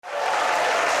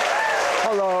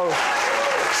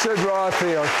Sid Roth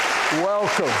here.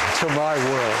 Welcome to my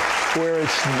world, where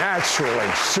it's naturally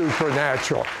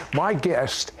supernatural. My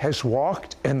guest has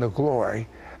walked in the glory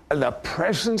and the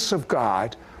presence of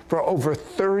God for over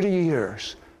 30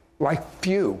 years, like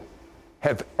few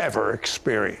have ever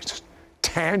experienced.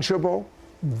 Tangible,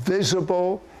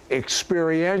 visible,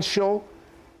 experiential,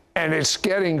 and it's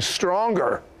getting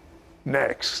stronger.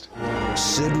 Next.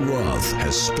 Sid Roth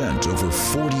has spent over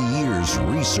 40 years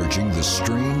researching the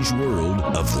strange world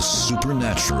of the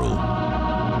supernatural.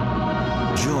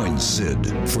 Join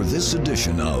Sid for this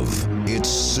edition of It's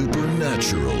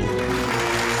Supernatural.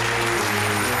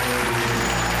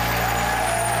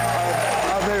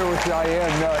 I'm here with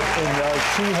Diane Nutt, and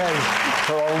she has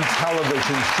her own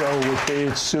television show with the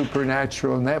It's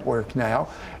Supernatural Network now.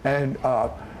 And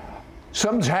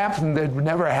something's happened that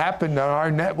never happened on our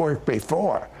network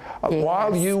before. Yes.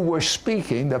 While you were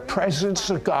speaking, the presence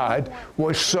of God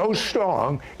was so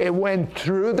strong, it went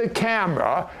through the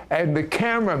camera, and the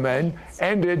cameraman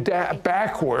ended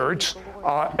backwards,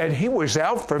 and he was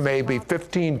out for maybe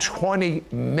 15, 20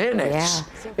 minutes,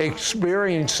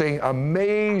 experiencing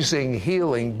amazing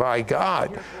healing by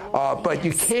God. But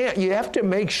you have to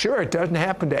make sure it doesn't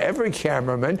happen to every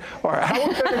cameraman, or how are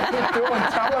we going to keep doing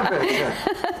television?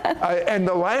 And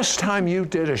the last time you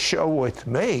did a show with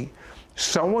me,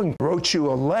 someone wrote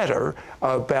you a letter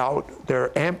about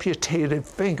their amputated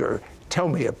finger. Tell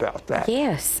me about that.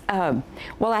 Yes.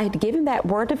 Well, I had given that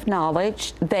word of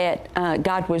knowledge that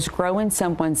God was growing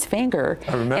someone's finger.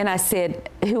 And I said,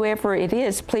 whoever it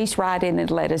is, please write in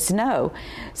and let us know.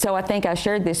 So I think I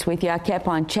shared this with you. I kept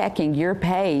on checking your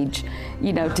page,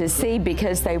 to see,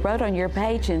 because they wrote on your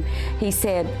page, and he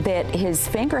said that his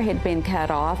finger had been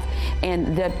cut off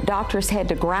and the doctors had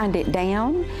to grind it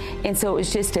down. And so it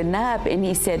was just a nub. And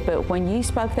he said, but when you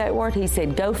spoke that word, he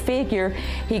said, go figure.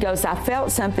 He goes, I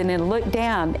felt something and looked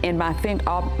down, and my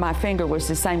finger was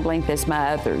the same length as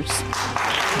my others.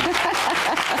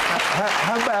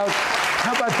 How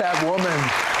about that woman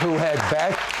who had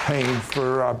back pain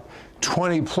for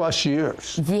 20 plus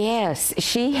years? Yes,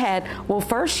 she had. Well,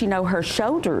 first, her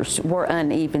shoulders were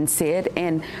uneven, Sid,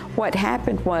 and what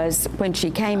happened was when she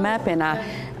came up, and I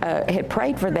had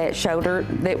prayed for that shoulder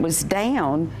that was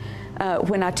down,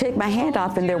 when I took my hand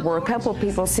off, and there were a couple of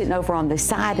people sitting over on the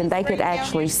side, and they could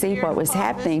actually see what was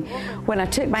happening. When I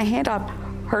took my hand off,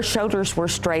 her shoulders were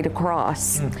straight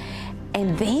across.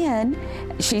 And then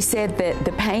she said that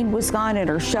the pain was gone in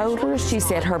her shoulders. She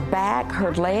said her back,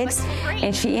 her legs,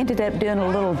 and she ended up doing a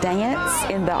little dance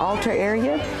in the altar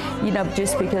area,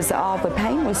 just because all the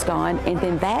pain was gone. And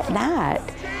then that night,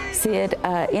 Sid,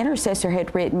 intercessor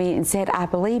had written me and said, I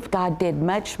believe God did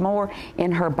much more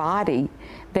in her body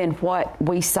than what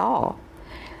we saw.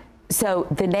 So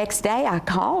the next day I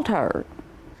called her,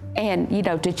 and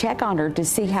to check on her to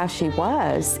see how she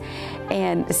was.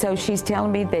 And so she's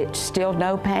telling me that still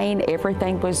no pain,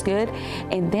 everything was good.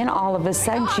 And then all of a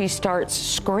sudden she starts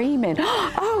screaming,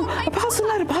 oh, Apostle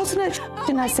Nutt.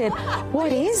 And I said,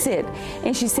 what is it?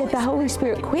 And she said, the Holy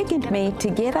Spirit quickened me to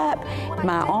get up.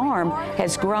 My arm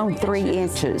has grown 3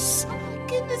 inches.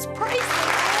 Goodness, praise the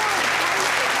Lord.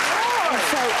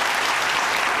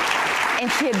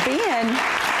 And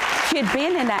she had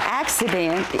been in an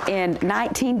accident in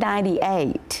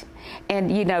 1998,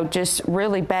 and just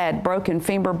really bad, broken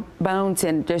femur bones,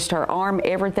 and just her arm,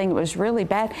 everything was really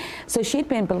bad. So she'd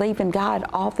been believing God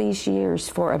all these years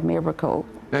for a miracle.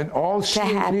 And all she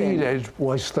needed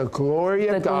was the glory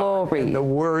of God and the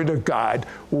Word of God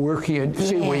working.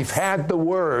 See, we've had the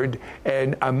Word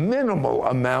and a minimal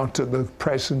amount of the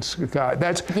presence of God.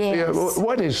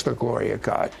 What is the glory of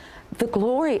God? The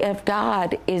glory of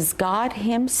God is God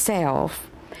Himself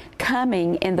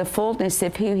coming in the fullness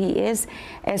of who He is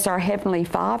as our Heavenly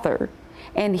Father.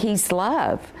 And He's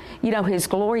love. His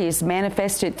glory is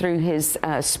manifested through His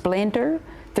splendor,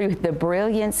 through the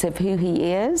brilliance of who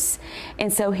He is.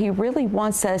 And so He really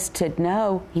wants us to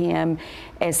know Him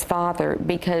as Father,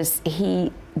 because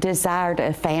He desired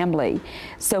a family.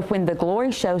 So when the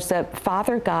glory shows up,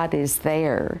 Father God is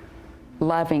there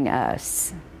loving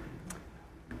us.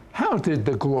 How did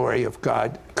the glory of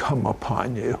God come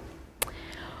upon you?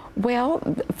 Well,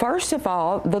 first of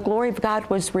all, the glory of God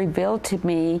was revealed to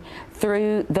me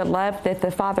through the love that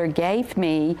the Father gave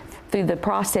me through the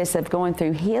process of going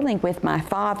through healing with my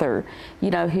father,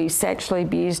 who sexually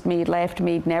abused me, left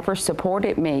me, never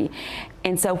supported me.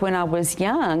 And so when I was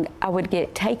young, I would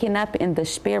get taken up in the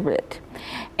spirit.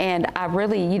 And I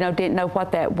really, didn't know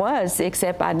what that was,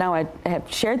 except I know I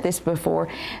have shared this before,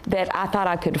 that I thought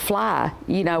I could fly,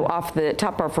 off the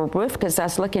top of a roof because I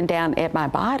was looking down at my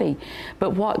body.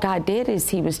 But what God did is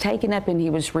he was taking up and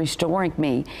he was restoring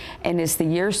me. And as the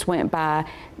years went by,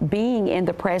 being in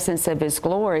the presence of his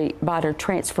glory brought a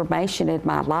transformation in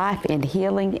my life, in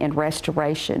healing and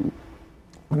restoration.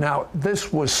 Now,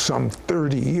 this was some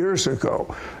 30 years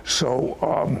ago,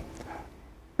 so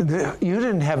you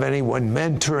didn't have anyone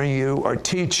mentoring you or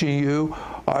teaching you.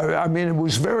 I mean, it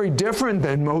was very different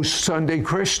than most Sunday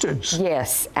Christians.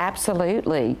 Yes,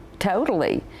 absolutely,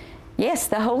 totally. Yes,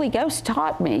 the Holy Ghost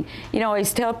taught me. I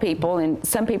always tell people, and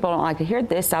some people don't like to hear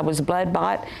this, I was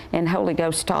blood-bought and Holy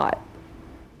Ghost taught.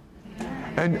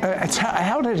 And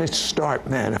how did it start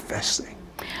manifesting?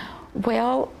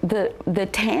 Well, the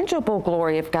tangible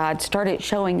glory of God started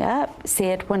showing up,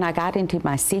 Sid, when I got into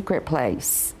my secret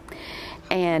place.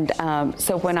 And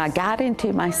so when I got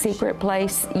into my secret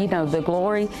place, the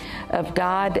glory of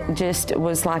God just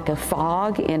was like a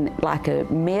fog and like a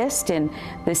mist, and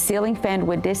the ceiling fan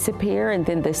would disappear, and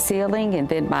then the ceiling, and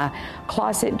then my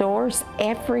closet doors,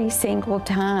 every single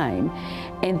time.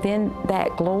 And then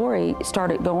that glory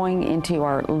started going into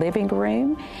our living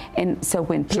room. And so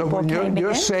when people came in...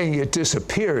 You're saying it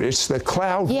disappeared, it's the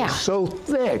cloud was so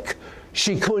thick,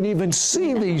 she couldn't even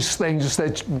see these things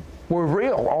that were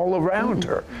real all around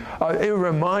her. It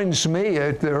reminds me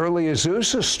at the early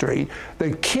Azusa Street,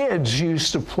 the kids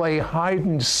used to play hide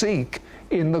and seek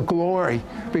in the glory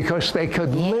because they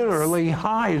could literally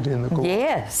hide in the glory.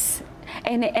 Yes.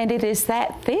 And it is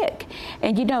that thick.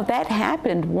 And that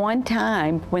happened one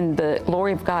time when the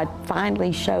glory of God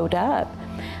finally showed up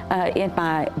in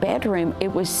my bedroom.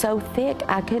 It was so thick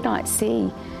I could not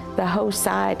see the whole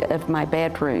side of my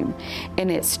bedroom, and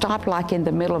it stopped like in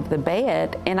the middle of the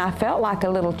bed, and I felt like a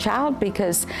little child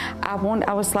because I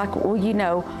was like,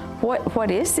 well,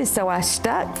 what is this? So I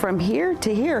stuck from here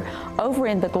to here over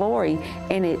in the glory,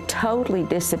 and it totally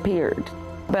disappeared.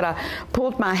 But I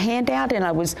pulled my hand out and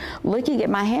I was looking at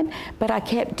my hand, but I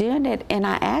kept doing it, and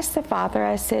I asked the Father,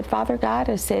 I said, Father God,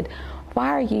 I said, why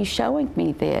are you showing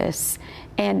me this?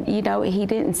 And he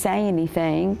didn't say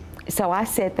anything. So I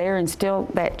sat there, and still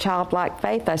that childlike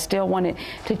faith, I still wanted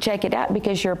to check it out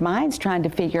because your mind's trying to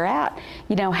figure out,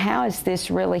 how is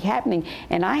this really happening?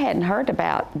 And I hadn't heard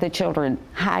about the children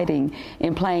hiding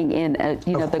and playing in,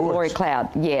 the glory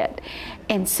cloud yet.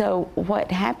 And so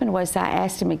what happened was I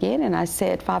asked him again, and I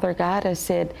said, Father God, I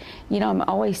said, I'm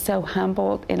always so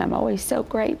humbled and I'm always so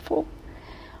grateful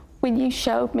when you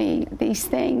showed me these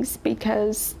things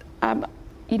because,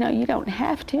 you don't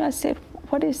have to. I said,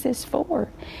 what is this for?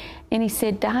 And he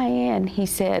said, Diane, he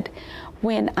said,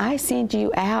 when I send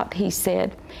you out, he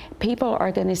said, people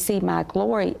are going to see my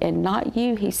glory and not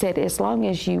you. He said, as long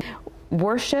as you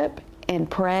worship and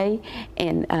pray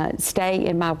and stay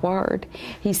in my word,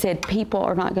 he said, people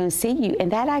are not going to see you. And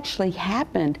that actually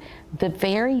happened the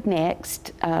very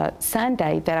next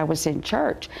Sunday that I was in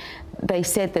church. They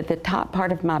said that the top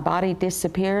part of my body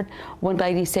disappeared. One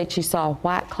lady said she saw a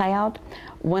white cloud.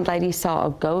 One lady saw a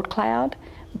gold cloud.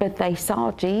 But they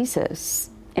saw Jesus,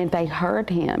 and they heard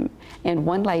him, and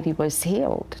one lady was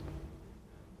healed.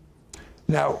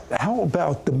 Now, how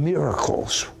about the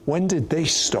miracles? When did they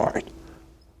start?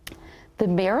 The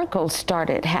miracles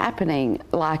started happening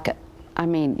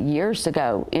years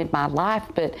ago in my life,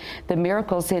 but the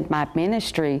miracles in my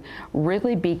ministry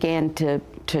really began to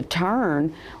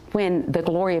turn when the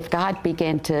glory of God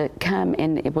began to come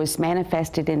and it was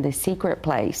manifested in the secret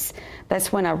place.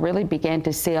 That's when I really began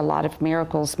to see a lot of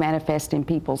miracles manifest in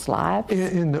people's lives.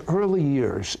 In the early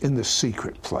years in the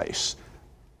secret place,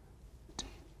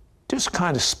 just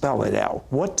kind of spell it out.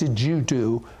 What did you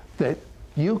do that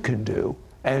you can do?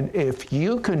 And if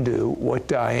you can do what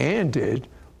Diane did,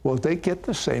 will they get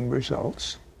the same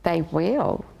results? They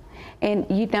will. And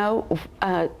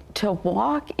to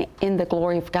walk in the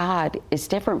glory of God is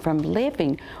different from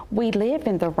living. We live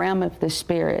in the realm of the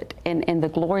Spirit, and the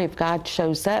glory of God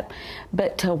shows up.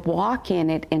 But to walk in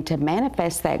it and to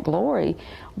manifest that glory,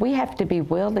 we have to be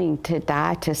willing to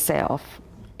die to self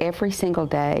every single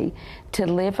day, to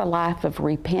live a life of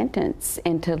repentance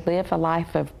and to live a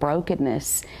life of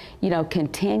brokenness,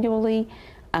 continually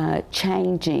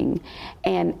changing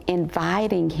and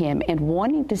inviting him and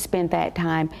wanting to spend that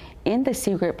time in the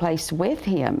secret place with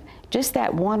him, just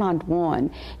that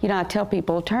one-on-one. I tell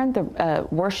people, turn the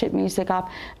worship music off,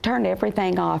 turn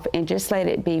everything off, and just let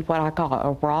it be what I call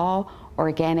a raw,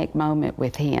 organic moment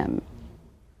with him.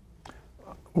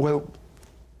 Well,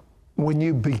 when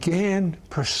you began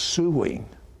pursuing,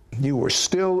 you were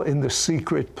still in the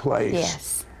secret place.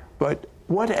 Yes. But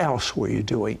what else were you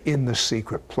doing in the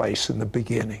secret place in the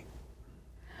beginning?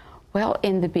 Well,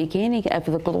 in the beginning of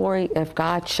the glory of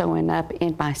God showing up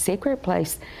in my secret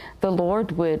place, the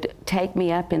Lord would take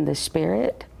me up in the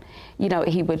Spirit. You know,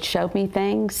 He would show me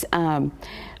things.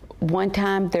 One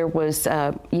time there was,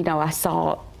 I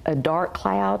saw a dark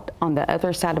cloud on the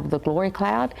other side of the glory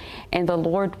cloud, and the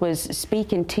Lord was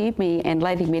speaking to me and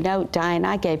letting me know, Diane,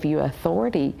 I gave you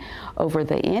authority over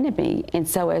the enemy. And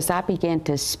so as I began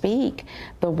to speak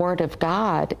the word of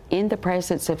God in the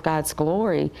presence of God's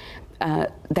glory,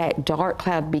 that dark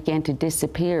cloud began to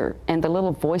disappear. And the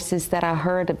little voices that I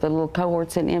heard of the little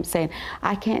cohorts and imps saying,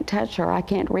 I can't touch her, I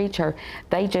can't reach her,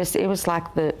 it was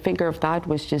like the finger of God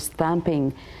was just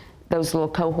thumping those little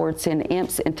cohorts and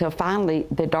imps until finally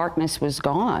the darkness was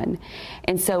gone.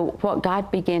 And so what God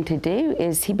began to do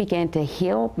is He began to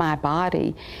heal my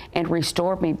body and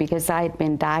restore me, because I had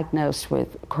been diagnosed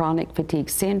with chronic fatigue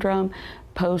syndrome,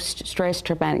 post-stress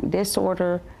traumatic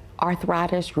disorder,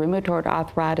 arthritis, rheumatoid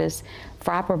arthritis,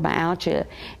 fibromyalgia,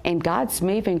 and God's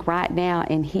moving right now,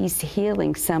 and He's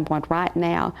healing someone right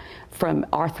now from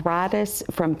arthritis,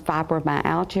 from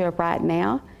fibromyalgia right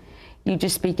now. You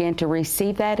just begin to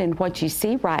receive that, and what you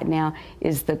see right now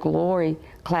is the glory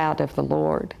cloud of the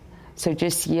Lord. So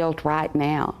just yield right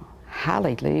now.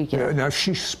 Hallelujah. Now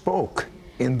she spoke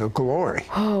in the glory.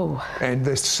 Oh. And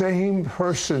the same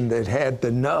person that had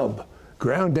the nub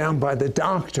ground down by the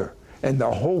doctor and the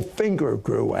whole finger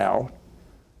grew out,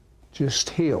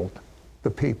 just healed the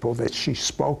people that she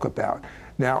spoke about.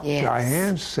 Now, yes.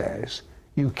 Diane says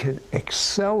you can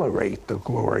accelerate the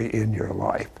glory in your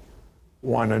life.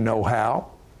 Want to know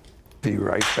how? Be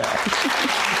right back.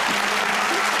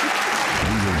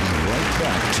 We will be right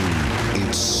back to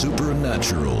It's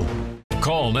Supernatural.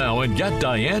 Call now and get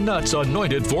Diane Nutt's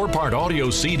anointed 4-part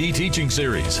audio CD teaching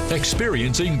series,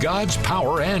 Experiencing God's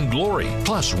Power and Glory,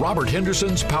 plus Robert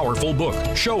Henderson's powerful book,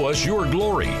 Show Us Your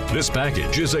Glory. This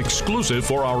package is exclusive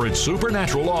for our It's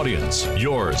Supernatural audience.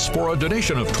 Yours for a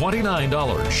donation of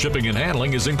 $29. Shipping and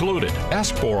handling is included.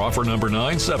 Ask for offer number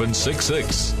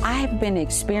 9766. I have been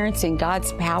experiencing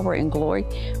God's power and glory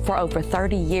for over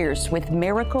 30 years with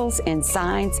miracles and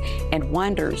signs and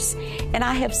wonders. And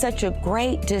I have such a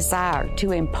great desire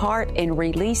to impart and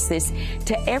release this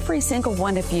to every single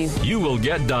one of you. You will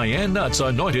get Diane Nutt's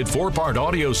anointed 4-part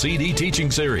audio CD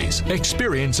teaching series,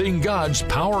 Experiencing God's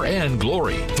Power and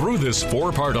Glory. Through this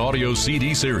 4-part audio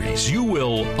CD series, you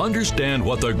will understand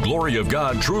what the glory of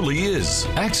God truly is,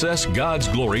 access God's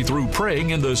glory through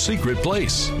praying in the secret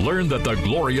place, learn that the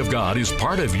glory of God is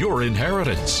part of your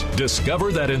inheritance,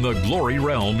 discover that in the glory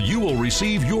realm you will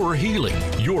receive your healing,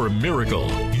 your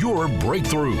miracle, your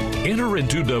breakthrough, enter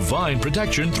into divine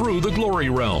protection through the glory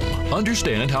realm.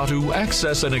 Understand how to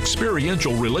access an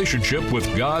experiential relationship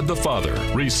with God the Father.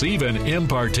 Receive an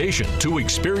impartation to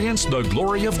experience the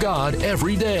glory of God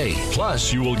every day.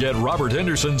 Plus, you will get Robert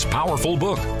Henderson's powerful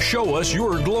book, Show Us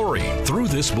Your Glory. Through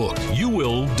this book, you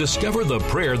will discover the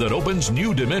prayer that opens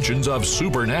new dimensions of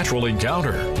supernatural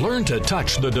encounter. Learn to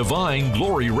touch the divine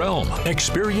glory realm.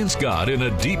 Experience God in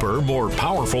a deeper, more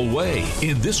powerful way.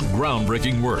 In this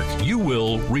groundbreaking work, you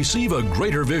will receive a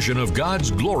greater vision of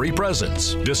God's glory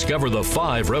presence. Discover the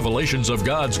 5 revelations of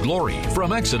God's glory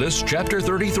from Exodus chapter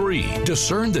 33.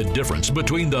 Discern the difference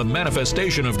between the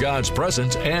manifestation of God's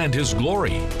presence and His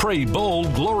glory. Pray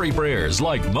bold glory prayers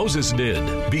like Moses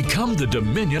did. Become the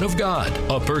dominion of God,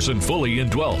 a person fully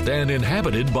indwelt and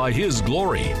inhabited by His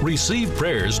glory. Receive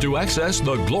prayers to access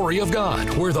the glory of God,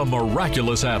 where the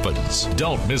miraculous happens.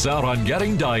 Don't miss out on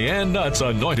getting Diane Nutt's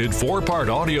anointed 4-part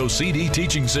audio CD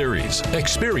teaching series,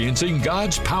 Experiencing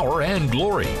God's Power and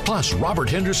Glory, plus Robert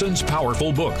Henderson's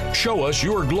powerful book, Show Us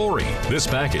Your Glory. This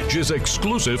package is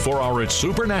exclusive for our It's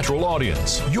Supernatural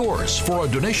audience. Yours for a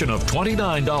donation of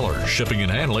 $29. Shipping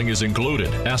and handling is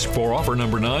included. Ask for offer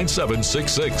number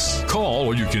 9766. Call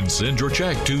or you can send your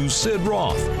check to Sid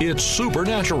Roth. It's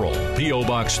Supernatural. P.O.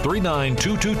 Box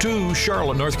 39222,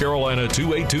 Charlotte, North Carolina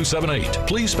 28278.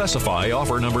 Please specify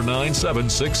offer number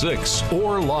 9766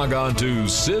 or log on to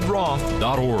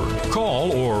sidroth.org.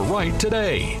 Call or write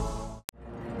today.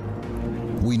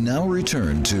 We now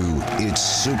return to It's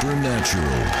Supernatural.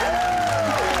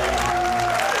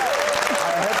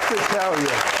 I have to tell you,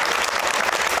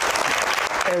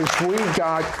 as we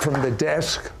got from the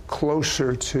desk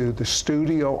closer to the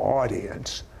studio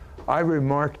audience, I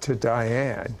remarked to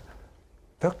Diane,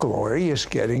 the glory is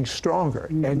getting stronger.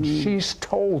 Mm-hmm. And she's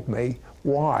told me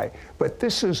why. But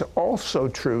this is also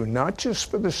true, not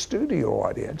just for the studio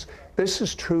audience. this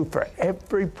is true for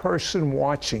every person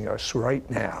watching us right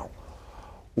now.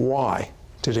 Why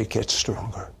did it get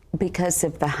stronger? Because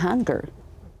of the hunger.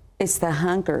 It's the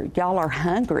hunger. Y'all are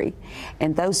hungry.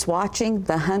 And those watching,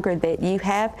 the hunger that you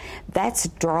have, that's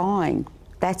drawing.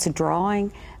 That's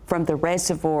drawing from the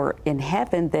reservoir in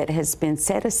heaven that has been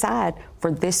set aside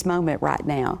for this moment right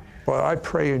now. Well, I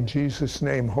pray in Jesus'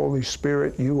 name, Holy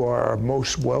Spirit, you are our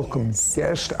most welcome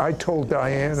guest. I told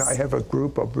Diane I have a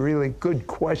group of really good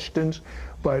questions,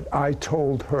 but I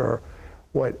told her,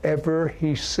 whatever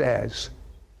he says,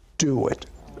 do it.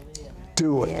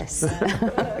 Do it. Yes.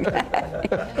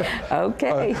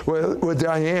 Okay. Well,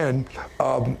 Diane,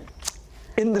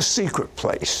 in the secret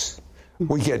place,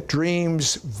 we get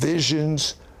dreams,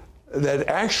 visions that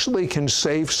actually can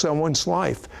save someone's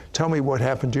life. Tell me what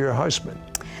happened to your husband.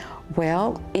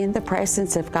 Well, in the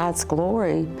presence of God's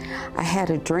glory, I had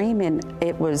a dream, and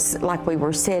it was like we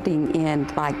were sitting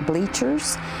in like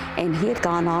bleachers, and he had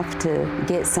gone off to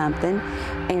get something,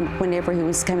 and whenever he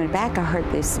was coming back, I heard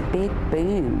this big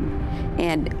boom,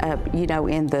 and you know,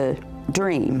 in the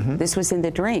dream. Mm-hmm. This was in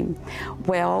the dream.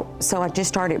 Well, so I just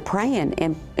started praying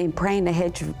and praying a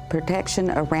hedge of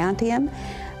protection around him.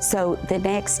 So the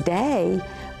next day,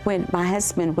 when my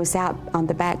husband was out on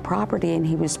the back property and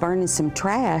he was burning some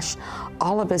trash,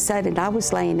 all of a sudden, I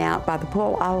was laying out by the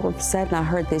pool, all of a sudden I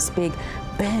heard this big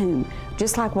boom,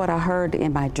 just like what I heard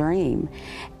in my dream.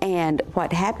 And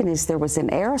what happened is there was an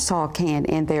aerosol can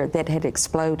in there that had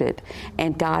exploded,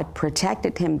 and God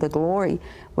protected him. The glory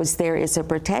was there as a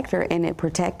protector, and it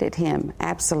protected him,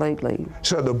 absolutely.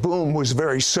 So the boom was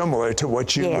very similar to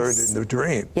what you heard in the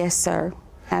dream. Yes, sir.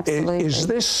 Absolutely. Is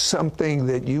this something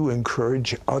that you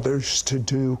encourage others to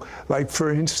do? Like,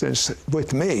 for instance,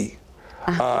 with me,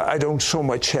 I don't so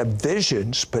much have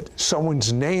visions, but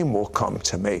someone's name will come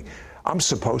to me. I'm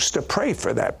supposed to pray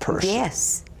for that person.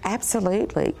 Yes,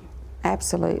 absolutely.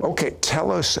 Absolutely. Okay,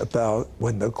 tell us about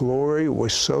when the glory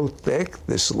was so thick,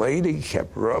 this lady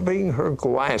kept rubbing her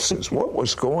glasses. What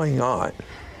was going on?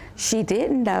 She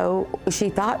didn't know. She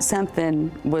thought something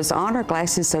was on her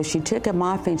glasses, so she took them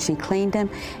off and she cleaned them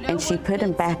and she put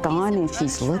them back on, and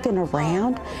she's looking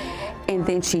around, and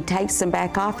then she takes them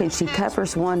back off and she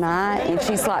covers one eye and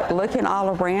she's like looking all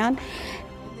around,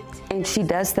 and she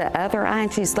does the other eye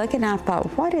and she's looking. I thought,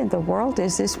 what in the world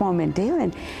is this woman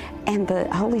doing? And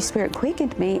the Holy Spirit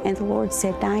quickened me, and the Lord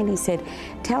said, Diane, he said,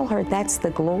 tell her that's the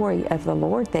glory of the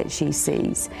Lord that she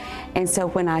sees. And so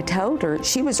when I told her,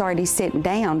 she was already sitting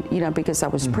down, you know, because I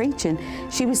was preaching.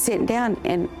 She was sitting down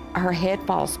and her head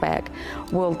falls back.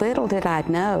 Well, little did I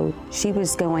know she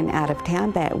was going out of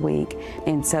town that week.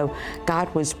 And so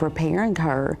God was preparing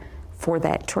her for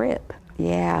that trip.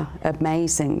 Yeah,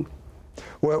 amazing.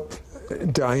 Well,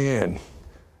 Diane,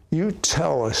 you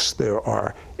tell us there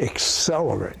are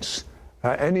accelerants.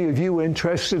 Any of you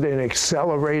interested in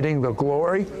accelerating the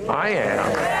glory? I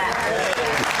am.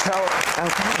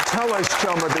 Tell us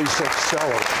some of these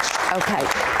accelerants.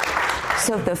 Okay.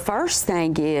 So the first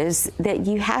thing is that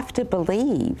you have to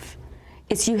believe.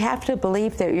 You have to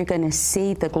believe that you're going to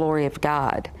see the glory of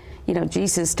God. You know,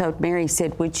 Jesus told Mary, he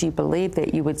said, would you believe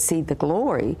that you would see the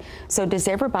glory? So does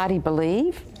everybody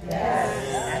believe?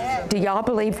 Yes. Do y'all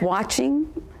believe watching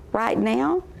right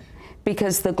now?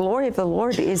 Because the glory of the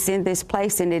Lord is in this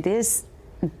place, and it is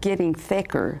getting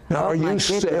thicker. Now, are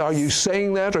you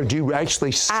saying that, or do you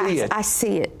actually see it? I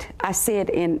see it. I see it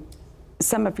in.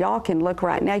 Some of y'all can look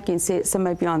right now. You can see it. Some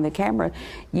of you on the camera,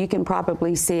 you can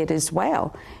probably see it as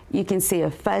well. You can see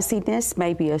a fuzziness,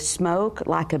 maybe a smoke,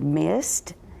 like a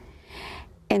mist.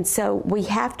 And so we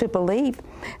have to believe,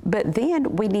 but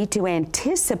then we need to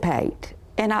anticipate.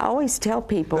 And I always tell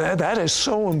people... That is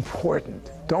so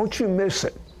important. Don't you miss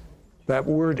it. That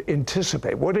word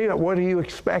anticipate. What are you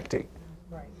expecting?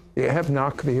 Right. You have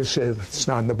not because it's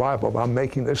not in the Bible. But I'm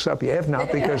making this up. You have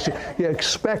not because you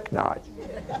expect not.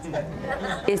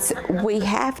 We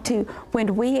have to,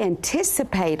 when we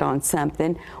anticipate on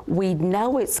something, we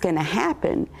know it's going to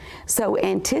happen. So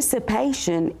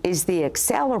anticipation is the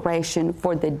acceleration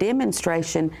for the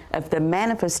demonstration of the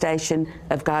manifestation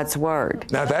of God's Word.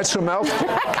 Now that's a mouthful.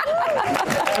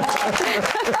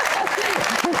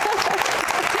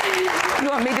 You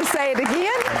want me to say it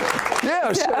again?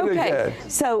 Yeah, say it again.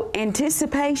 So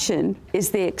anticipation is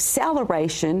the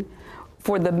acceleration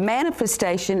for the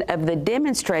manifestation of the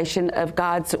demonstration of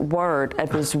God's Word,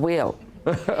 of His will.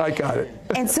 I got it.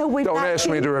 And so Don't ask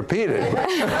me to repeat it.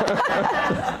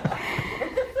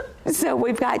 So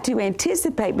we've got to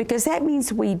anticipate, because that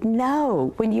means we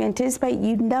know. When you anticipate,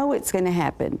 you know it's going to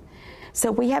happen.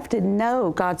 So we have to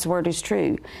know God's Word is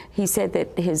true. He said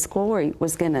that His glory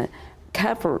was going to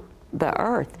cover the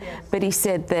earth. But he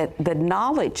said that the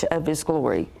knowledge of his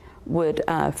glory would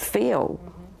fill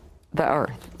the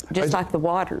earth, just like the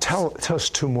waters. Tell us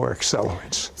two more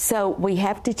accelerants. So we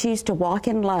have to choose to walk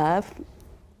in love,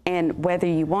 and whether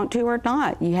you want to or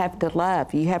not, you have to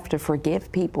love. You have to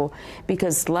forgive people,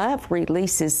 because love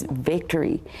releases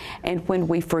victory. And when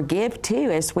we forgive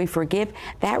too, as we forgive,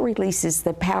 that releases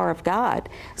the power of God.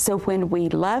 So when we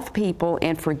love people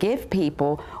and forgive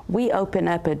people, we open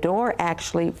up a door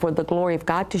actually for the glory of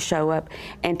God to show up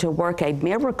and to work a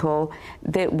miracle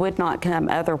that would not come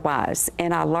otherwise.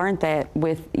 And I learned that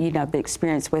with, the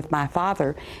experience with my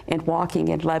father and walking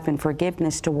in love and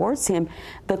forgiveness towards him.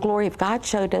 The glory of God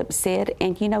showed up, Sid,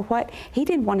 and you know what? He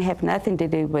didn't want to have nothing to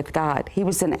do with God. He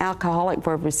was an alcoholic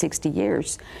for over 60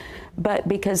 years. But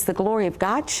because the glory of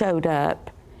God showed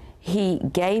up, he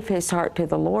gave his heart to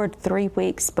the Lord 3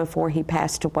 weeks before he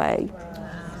passed away.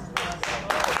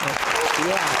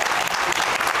 Yeah.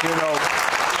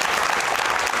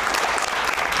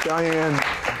 Diane,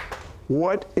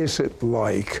 what is it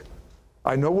like?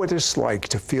 I know what it's like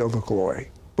to feel the glory,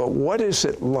 but what is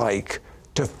it like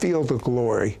to feel the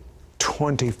glory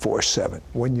 24/7?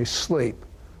 When you sleep,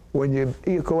 when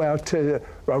you go out to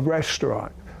a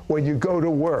restaurant, when you go to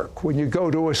work, when you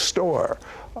go to a store.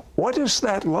 What is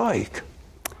that like?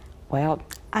 Well,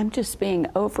 I'm just being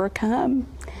overcome,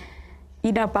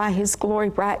 by his glory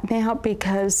right now,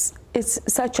 because it's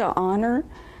such an honor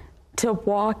to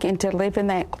walk and to live in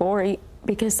that glory,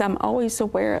 because I'm always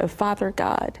aware of Father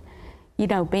God,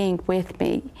 being with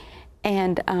me.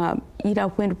 And,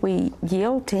 when we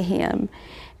yield to him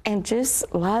and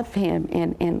just love him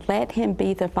and let him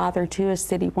be the Father to us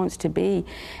that he wants to be,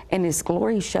 and his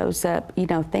glory shows up,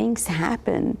 things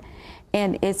happen.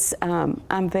 And it's,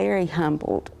 I'm very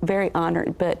humbled, very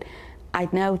honored, but I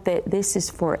know that this is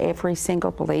for every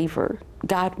single believer.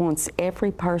 God wants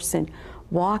every person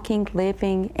walking,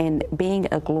 living, and being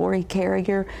a glory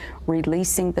carrier,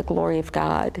 releasing the glory of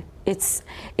God. It's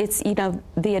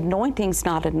the anointing's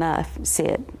not enough,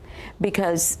 Sid,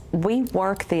 because we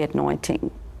work the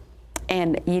anointing.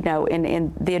 And,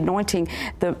 and the anointing,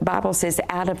 the Bible says,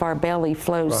 out of our belly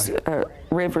flows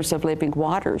rivers of living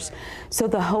waters. So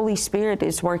the Holy Spirit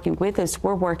is working with us.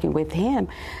 We're working with him.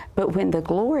 But when the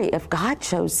glory of God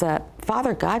shows up,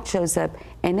 Father God shows up,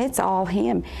 and it's all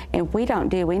him, and we don't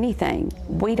do anything.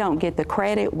 We don't get the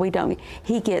credit.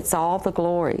 He gets all the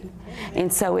glory.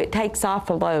 And so it takes off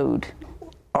a load.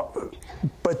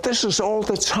 But this is all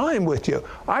the time with you.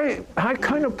 I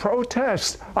kind of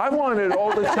protest. I want it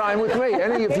all the time with me.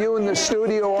 Any of you in the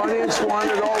studio audience want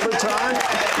it all the time?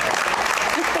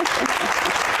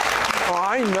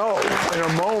 I know in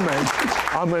a moment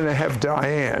I'm going to have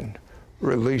Diane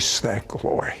release that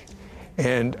glory.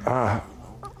 And I'm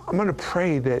going to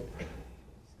pray that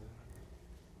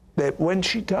when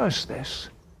she does this,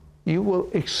 you will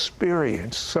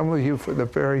experience, some of you for the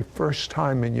very first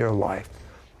time in your life,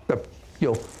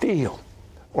 you'll feel,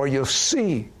 or you'll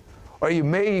see, or you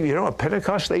may, at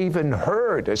Pentecost, they even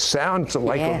heard a sound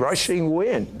like a rushing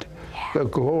wind, the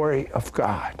glory of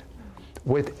God,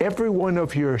 with every one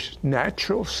of your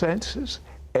natural senses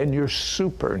and your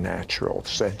supernatural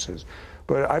senses.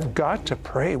 But I've got to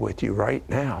pray with you right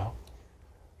now.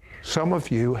 Some of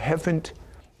you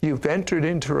you've entered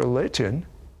into religion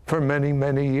for many,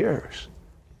 many years,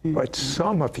 but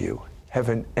some of you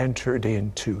haven't entered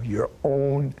into your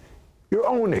own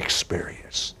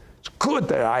experience. It's good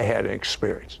that I had an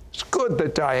experience. It's good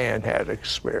that Diane had an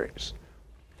experience.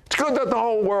 It's good that the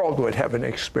whole world would have an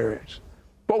experience.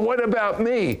 But what about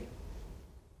me?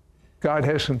 God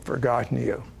hasn't forgotten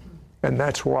you. And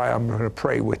that's why I'm going to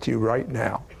pray with you right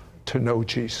now to know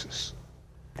Jesus.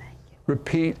 Thank you.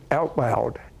 Repeat out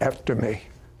loud after me.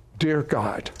 Dear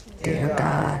God. Dear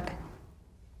God.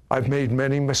 I've made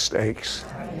many mistakes.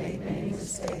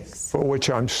 For which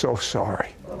I'm so sorry.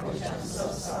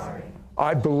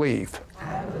 I believe.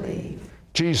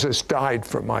 Jesus died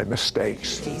for my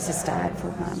mistakes.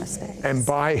 And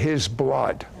by his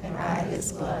blood.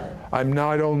 I'm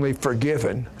not only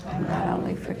forgiven.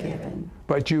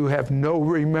 But you have no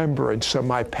remembrance of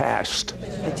my past.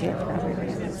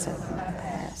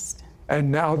 And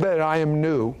now that I am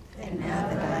new.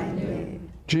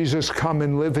 Jesus, come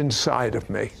and live inside of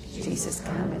me.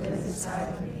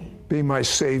 Be my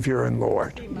Savior and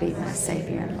Lord.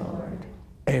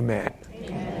 Amen.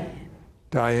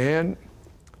 Diane,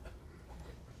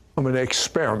 I'm going to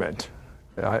experiment.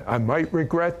 I might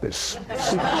regret this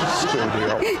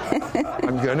studio.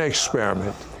 I'm going to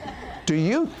experiment. Do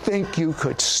you think you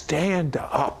could stand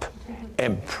up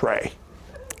and pray?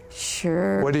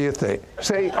 Sure. What do you think?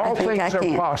 Say, all things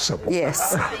are possible.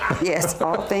 Yes,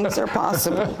 all things are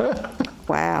possible.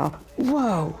 Wow.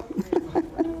 Whoa.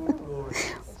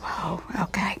 Whoa.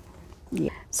 Okay.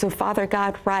 Yeah. So, Father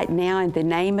God, right now, in the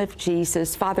name of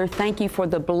Jesus, Father, thank you for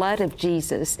the blood of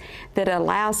Jesus that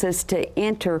allows us to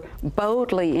enter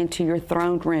boldly into your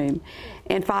throne room.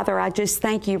 And, Father, I just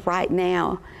thank you right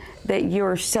now that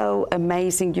you're so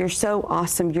amazing, you're so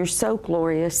awesome, you're so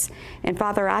glorious. And,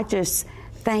 Father, I just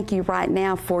thank you right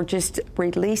now for just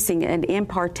releasing an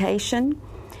impartation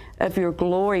of your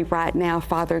glory right now,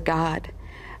 Father God,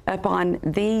 upon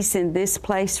these in this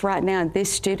place right now, in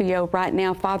this studio right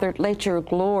now. Father, let your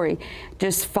glory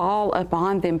just fall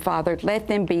upon them, Father. Let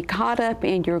them be caught up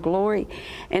in your glory.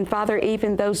 And Father,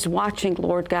 even those watching,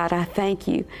 Lord God, I thank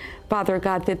you, Father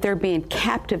God, that they're being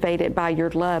captivated by your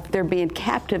love. They're being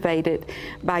captivated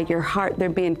by your heart. They're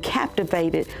being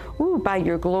captivated, by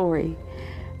your glory.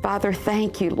 Father,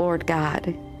 thank you, Lord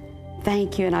God.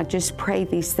 Thank you, and I just pray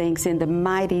these things in the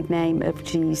mighty name of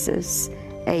Jesus.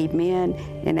 Amen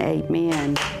and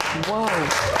amen. Whoa,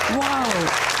 whoa,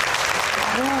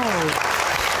 whoa.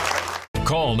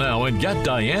 Call now and get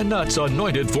Diane Nutt's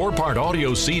anointed 4-part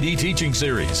audio CD teaching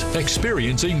series,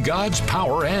 Experiencing God's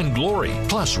Power and Glory,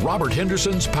 plus Robert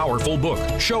Henderson's powerful book,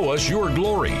 Show Us Your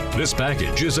Glory. This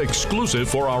package is exclusive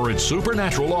for our It's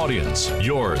Supernatural audience.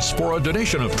 Yours for a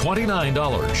donation of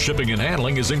 $29. Shipping and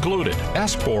handling is included.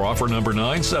 Ask for offer number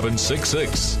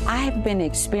 9766. I have been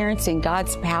experiencing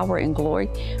God's power and glory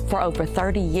for over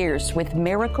 30 years with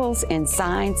miracles and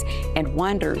signs and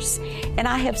wonders. And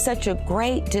I have such a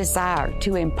great desire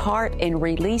to impart and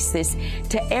release this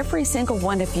to every single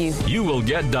one of you. You will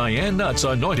get Diane Nutt's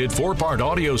anointed 4-part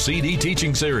audio CD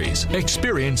teaching series,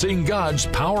 Experiencing God's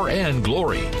Power and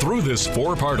Glory. Through this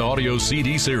 4-part audio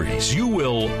CD series, you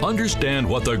will understand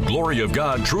what the glory of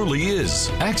God truly is,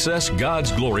 access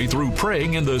God's glory through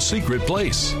praying in the secret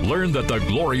place, learn that the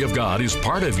glory of God is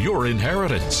part of your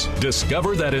inheritance,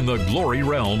 discover that in the glory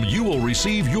realm you will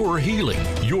receive your healing,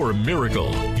 your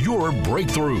miracle, your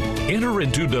breakthrough, enter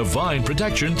into divine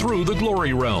protection through the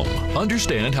glory realm.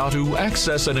 Understand how to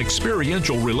access an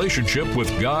experiential relationship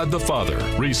with God the Father.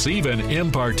 Receive an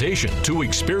impartation to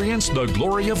experience the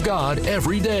glory of God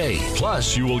every day.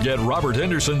 Plus, you will get Robert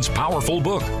Henderson's powerful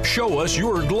book, Show Us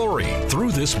Your Glory.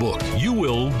 Through this book, you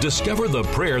will discover the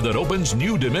prayer that opens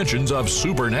new dimensions of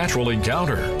supernatural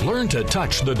encounter. Learn to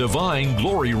touch the divine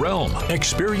glory realm.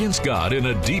 Experience God in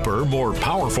a deeper, more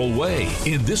powerful way.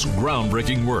 In this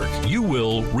groundbreaking work, you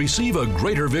will receive a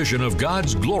greater vision of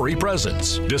God's glory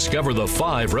presence. Discover the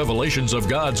 5 revelations of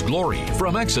God's glory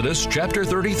from Exodus chapter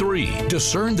 33.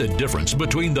 Discern the difference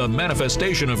between the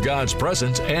manifestation of God's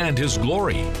presence and His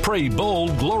glory. Pray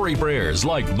bold glory prayers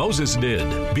like Moses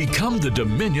did. Become the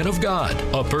dominion of God,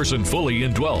 a person fully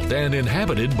indwelt and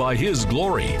inhabited by His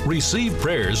glory. Receive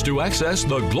prayers to access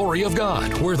the glory of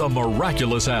God, where the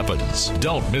miraculous happens.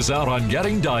 Don't miss out on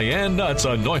getting Diane Nutt's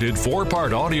anointed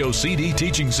 4-part audio CD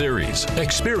teaching series,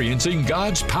 Experiencing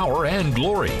God's Power and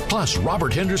Glory, plus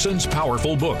Robert Henderson's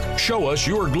powerful book, Show Us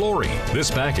Your Glory. This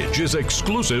package is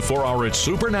exclusive for our It's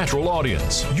Supernatural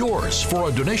audience. Yours for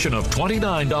a donation of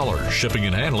 $29. Shipping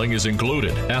and handling is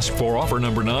included. Ask for offer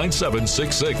number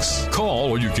 9766. Call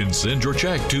or you can send your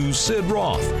check to Sid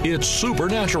Roth. It's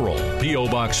Supernatural. P.O.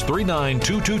 Box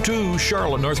 39222,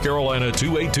 Charlotte, North Carolina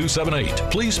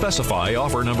 28278. Please specify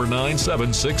offer number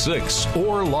 9766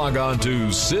 or log on to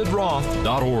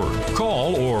sidroth.org.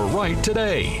 Call or write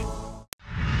today.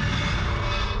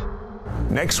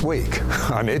 Next week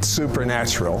on It's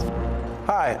Supernatural.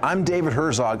 Hi, I'm David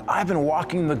Herzog. I've been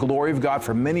walking in the glory of God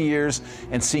for many years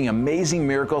and seeing amazing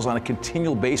miracles on a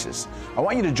continual basis. I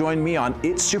want you to join me on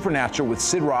It's Supernatural with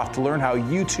Sid Roth to learn how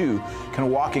you too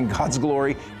can walk in God's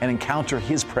glory and encounter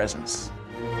His presence.